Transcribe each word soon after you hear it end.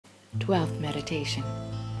Twelfth Meditation.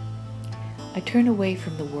 I turn away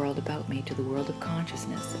from the world about me to the world of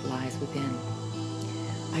consciousness that lies within.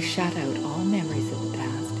 I shut out all memories of the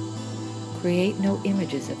past, create no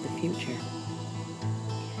images of the future.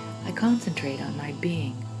 I concentrate on my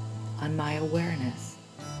being, on my awareness.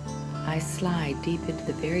 I slide deep into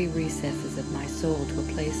the very recesses of my soul to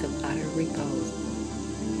a place of utter repose.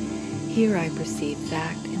 Here I perceive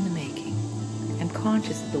fact in the making, am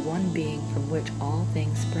conscious of the one being from which all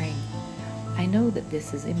things spring. I know that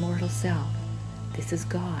this is immortal self. This is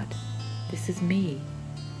God. This is me.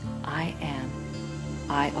 I am.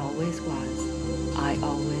 I always was. I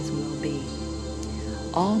always will be.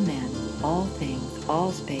 All men, all things,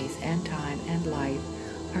 all space and time and life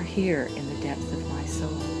are here in the depths of my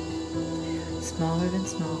soul. Smaller than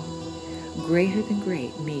small, greater than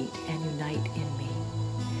great meet and unite in me.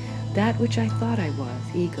 That which I thought I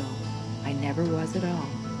was, ego, I never was at all,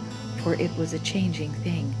 for it was a changing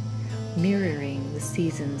thing, mirroring the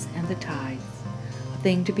seasons and the tides, a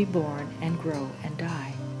thing to be born and grow and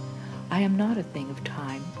die. I am not a thing of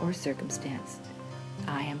time or circumstance.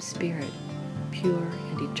 I am spirit, pure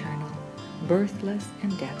and eternal, birthless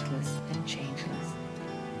and deathless and changeless.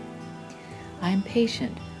 I am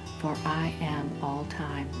patient, for I am all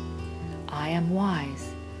time. I am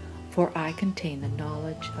wise, for I contain the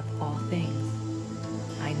knowledge of all things.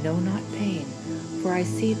 I know not pain, for I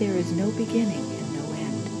see there is no beginning and no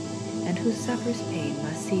end, and who suffers pain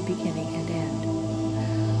must see beginning and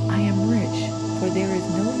end. I am rich, for there is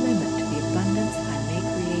no limit to the abundance I may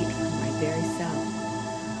create from my very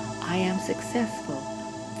self. I am successful,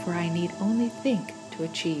 for I need only think to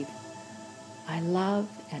achieve. I love,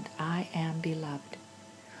 and I am beloved,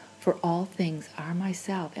 for all things are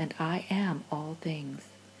myself, and I am all things.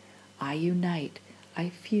 I unite, I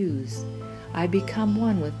fuse, I become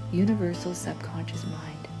one with universal subconscious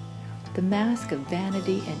mind. The mask of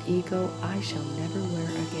vanity and ego I shall never wear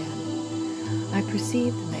again. I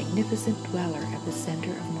perceive the magnificent dweller at the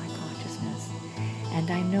center of my consciousness, and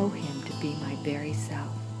I know him to be my very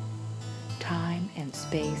self. Time and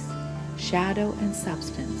space, shadow and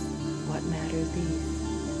substance, what matter these?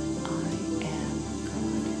 I am God.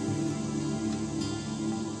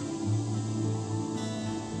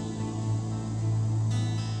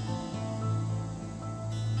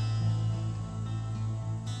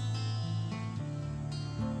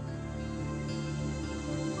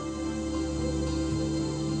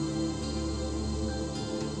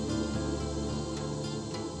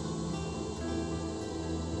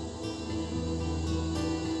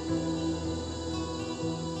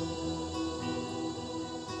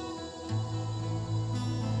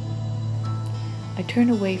 I turn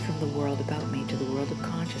away from the world about me to the world of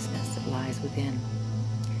consciousness that lies within.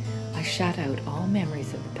 I shut out all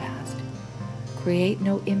memories of the past, create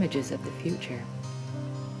no images of the future.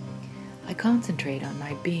 I concentrate on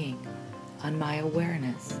my being, on my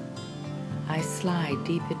awareness. I slide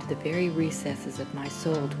deep into the very recesses of my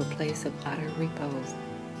soul to a place of utter repose.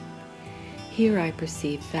 Here I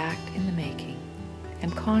perceive fact in the making,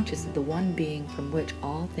 am conscious of the one being from which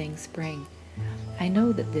all things spring. I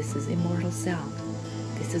know that this is immortal self.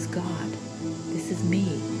 This is God. This is me.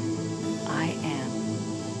 I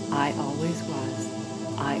am. I always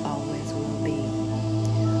was. I always will be.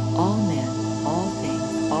 All men, all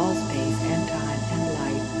things, all space and time and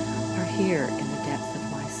life are here in the depths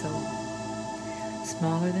of my soul.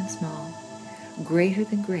 Smaller than small, greater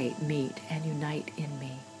than great meet and unite in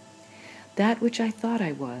me. That which I thought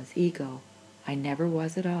I was, ego, I never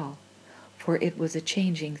was at all, for it was a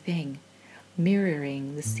changing thing,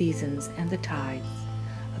 mirroring the seasons and the tides,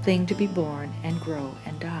 a thing to be born and grow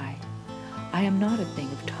and die. I am not a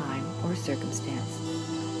thing of time or circumstance.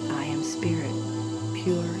 I am spirit,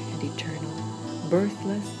 pure and eternal,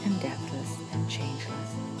 birthless and deathless and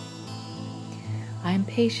changeless. I am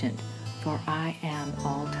patient, for I am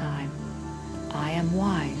all time. I am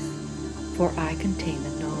wise, for I contain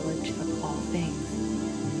the knowledge of all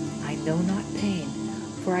things. I know not pain,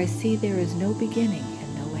 for I see there is no beginning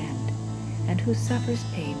and no end, and who suffers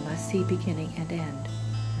pain must see beginning and end.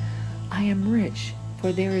 I am rich,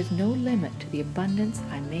 for there is no limit to the abundance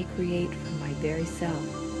I may create from my very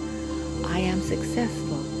self. I am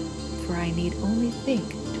successful, for I need only think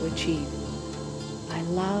to achieve. I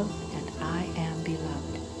love, and I am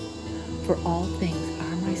beloved, for all things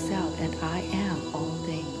are myself, and I am all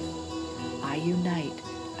things. I unite,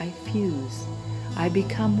 I fuse, I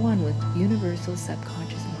become one with universal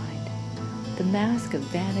subconscious mind. The mask of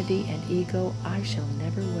vanity and ego I shall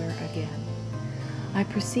never wear again. I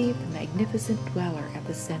perceive the magnificent dweller at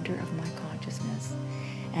the center of my consciousness,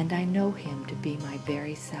 and I know him to be my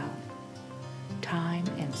very self. time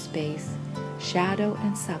and space, shadow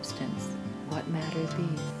and substance, what matter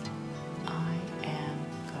these? I am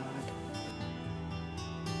God.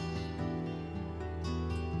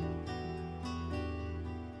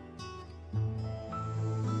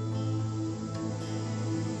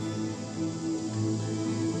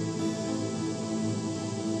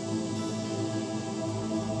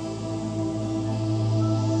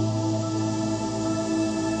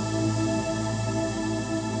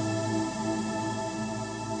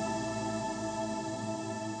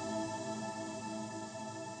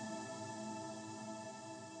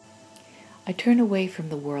 I turn away from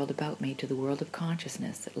the world about me to the world of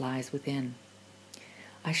consciousness that lies within.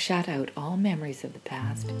 I shut out all memories of the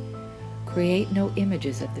past, create no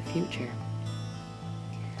images of the future.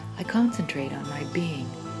 I concentrate on my being,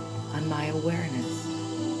 on my awareness.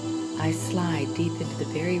 I slide deep into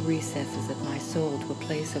the very recesses of my soul to a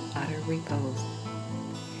place of utter repose.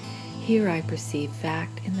 Here I perceive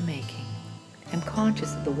fact in the making, am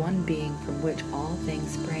conscious of the one being from which all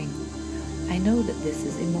things spring. I know that this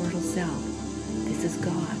is immortal self. This is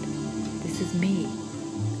God. This is me.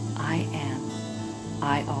 I am.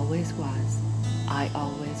 I always was. I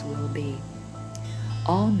always will be.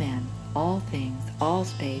 All men, all things, all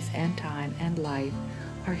space and time and life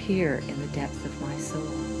are here in the depths of my soul.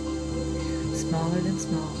 Smaller than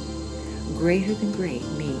small, greater than great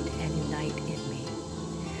meet and unite in me.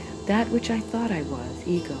 That which I thought I was,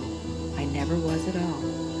 ego, I never was at all,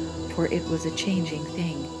 for it was a changing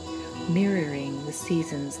thing, mirroring the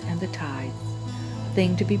seasons and the tides, a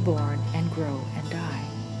thing to be born and grow and die.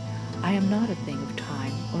 I am not a thing of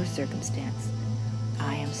time or circumstance.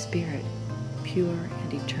 I am spirit, pure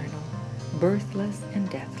and eternal, birthless and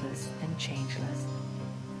deathless and changeless.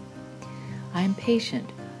 I am patient,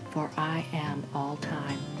 for I am all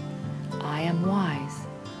time. I am wise,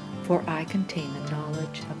 for I contain the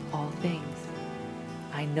knowledge of all things.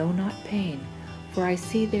 I know not pain, for I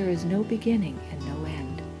see there is no beginning and no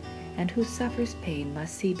end, and who suffers pain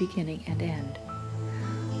must see beginning and end.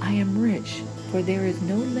 I am rich, for there is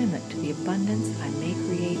no limit to the abundance I may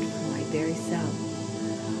create from my very self.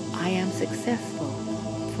 I am successful,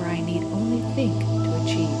 for I need only think to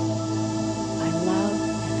achieve. I love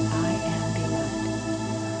and I am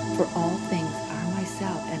beloved, for all things are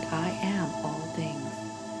myself and I am all things.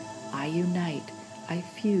 I unite, I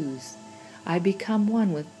fuse, I become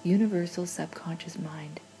one with universal subconscious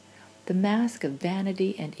mind. The mask of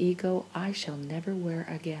vanity and ego I shall never wear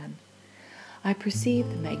again. I perceive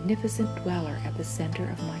the magnificent dweller at the center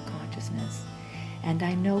of my consciousness, and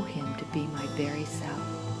I know him to be my very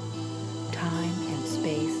self. Time and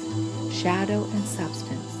space, shadow and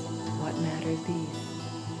substance, what matter these?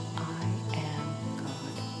 I am God.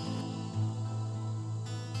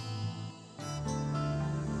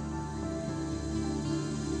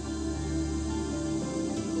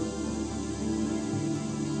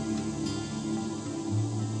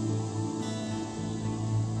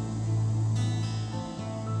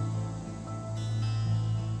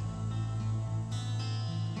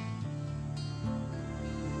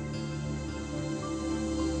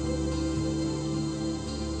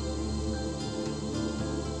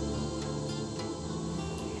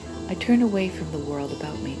 I turn away from the world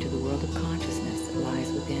about me to the world of consciousness that lies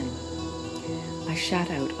within. I shut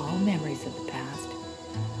out all memories of the past,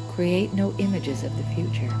 create no images of the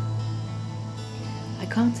future. I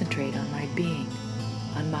concentrate on my being,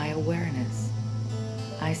 on my awareness.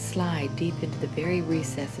 I slide deep into the very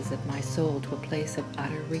recesses of my soul to a place of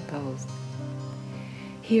utter repose.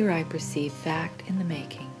 Here I perceive fact in the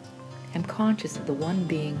making, am conscious of the one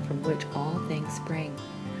being from which all things spring.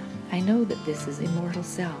 I know that this is immortal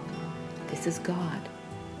self. This is God.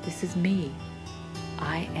 This is me.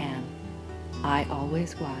 I am. I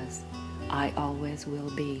always was. I always will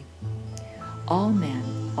be. All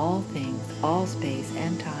men, all things, all space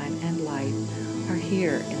and time and life are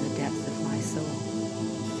here in the depths of my soul.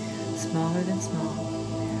 Smaller than small,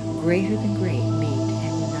 greater than great meet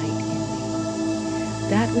and unite in me.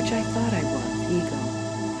 That which I thought I was, ego,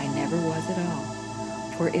 I never was at all,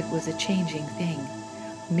 for it was a changing thing,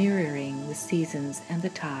 mirroring the seasons and the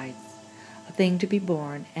tides, a thing to be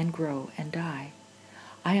born and grow and die.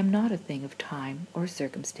 I am not a thing of time or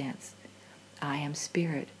circumstance. I am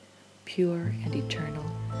spirit, pure and eternal,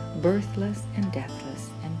 birthless and deathless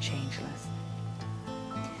and changeless.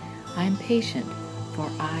 I am patient, for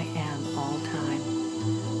I am all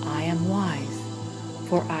time. I am wise,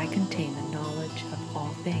 for I contain the knowledge of all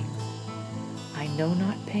things. I know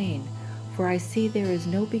not pain, for I see there is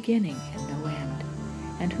no beginning and no end,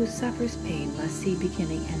 and who suffers pain must see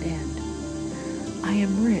beginning and end. I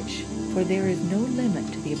am rich, for there is no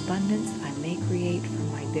limit to the abundance I may create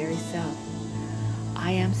from my very self.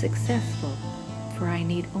 I am successful, for I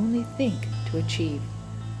need only think to achieve.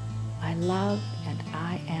 I love and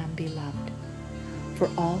I am beloved, for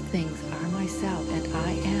all things are myself and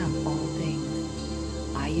I am all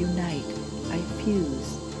things. I unite, I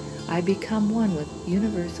fuse, I become one with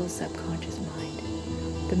universal subconscious mind.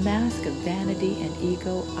 The mask of vanity and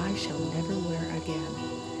ego I shall never wear again.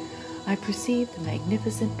 I perceive the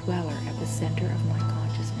magnificent dweller at the center of my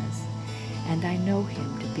consciousness, and I know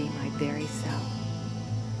him to be my very self.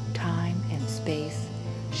 Time and space,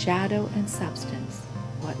 shadow and substance,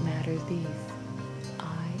 what matters these?